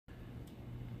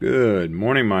Good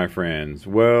morning, my friends.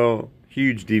 Well,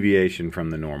 huge deviation from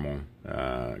the normal.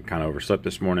 Kind of overslept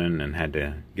this morning and had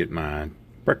to get my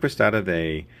breakfast out of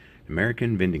a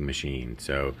American vending machine.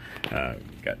 So,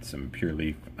 got some Pure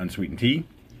Leaf unsweetened tea,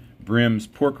 Brim's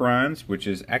pork rinds, which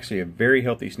is actually a very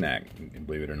healthy snack,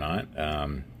 believe it or not.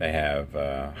 They have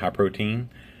high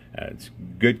protein. It's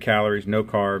good calories, no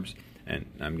carbs, and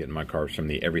I'm getting my carbs from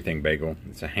the Everything Bagel.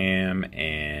 It's a ham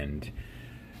and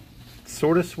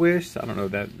sort of Swiss. I don't know,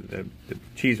 that the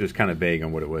cheese was kind of vague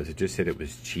on what it was. It just said it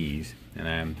was cheese. And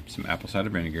I have some apple cider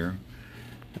vinegar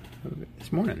this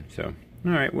morning. So,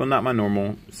 all right, well, not my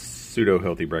normal pseudo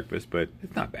healthy breakfast, but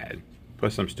it's not bad.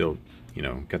 Plus, I'm still,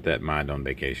 got that mind on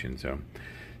vacation. So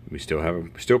we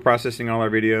still processing all our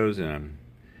videos, and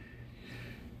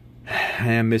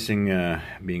I am missing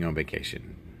being on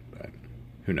vacation. But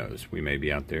who knows? We may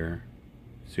be out there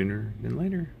sooner than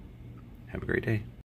later. Have a great day.